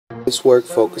This work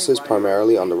focuses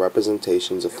primarily on the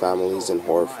representations of families in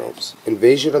horror films.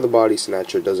 Invasion of the Body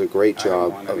Snatcher does a great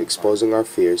job of exposing our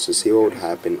fears to see what would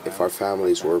happen if our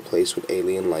families were replaced with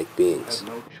alien-like beings.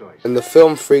 In the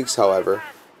film Freaks, however,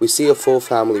 we see a full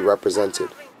family represented,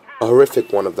 a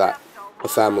horrific one of that, a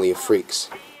family of freaks.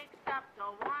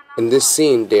 In this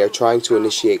scene, they are trying to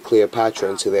initiate Cleopatra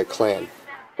into their clan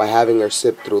by having her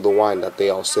sip through the wine that they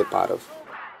all sip out of.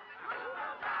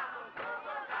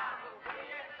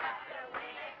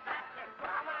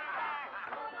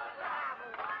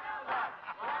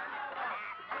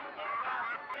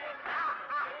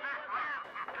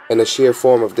 In a sheer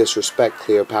form of disrespect,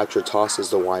 Cleopatra tosses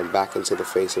the wine back into the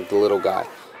face of the little guy,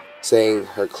 saying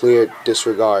her clear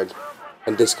disregard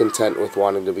and discontent with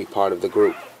wanting to be part of the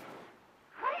group.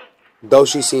 Though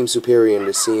she seems superior in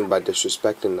this scene by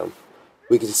disrespecting them,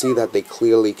 we can see that they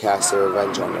clearly cast their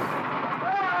revenge on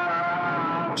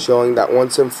her, showing that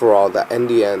once and for all that in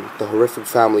the end, the horrific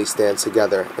family stands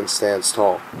together and stands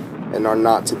tall, and are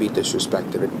not to be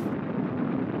disrespected.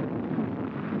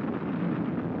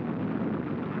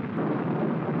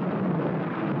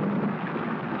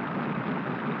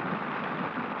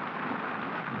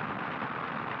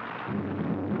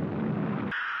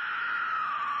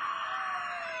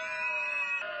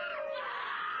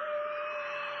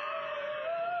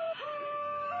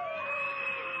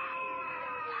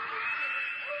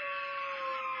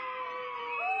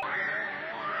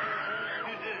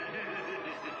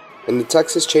 In the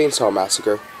Texas Chainsaw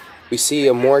Massacre, we see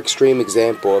a more extreme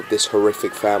example of this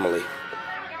horrific family.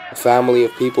 A family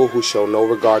of people who show no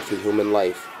regard for human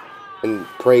life and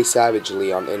prey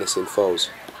savagely on innocent foes.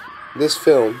 This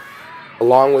film,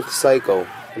 along with Psycho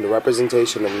and the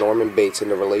representation of Norman Bates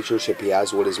and the relationship he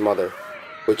has with his mother,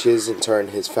 which is in turn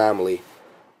his family,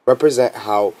 represent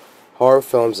how horror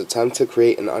films attempt to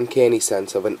create an uncanny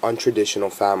sense of an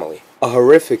untraditional family. A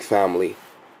horrific family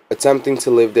attempting to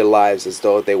live their lives as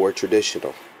though they were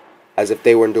traditional, as if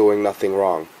they were doing nothing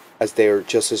wrong, as they are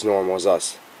just as normal as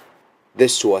us.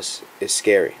 This to us is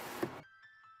scary.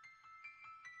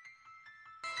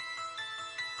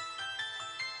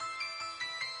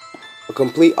 A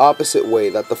complete opposite way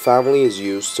that the family is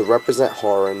used to represent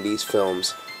horror in these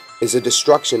films is the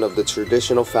destruction of the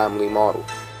traditional family model.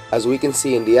 As we can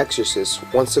see in The Exorcist,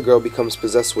 once the girl becomes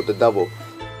possessed with the devil,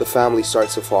 the family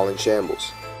starts to fall in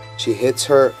shambles. She hits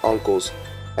her uncles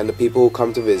and the people who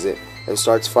come to visit and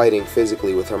starts fighting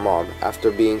physically with her mom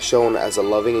after being shown as a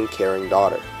loving and caring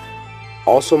daughter.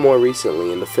 Also more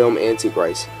recently in the film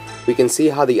Antichrist, we can see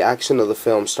how the action of the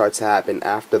film starts to happen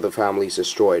after the family is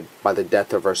destroyed by the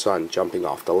death of her son jumping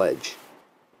off the ledge.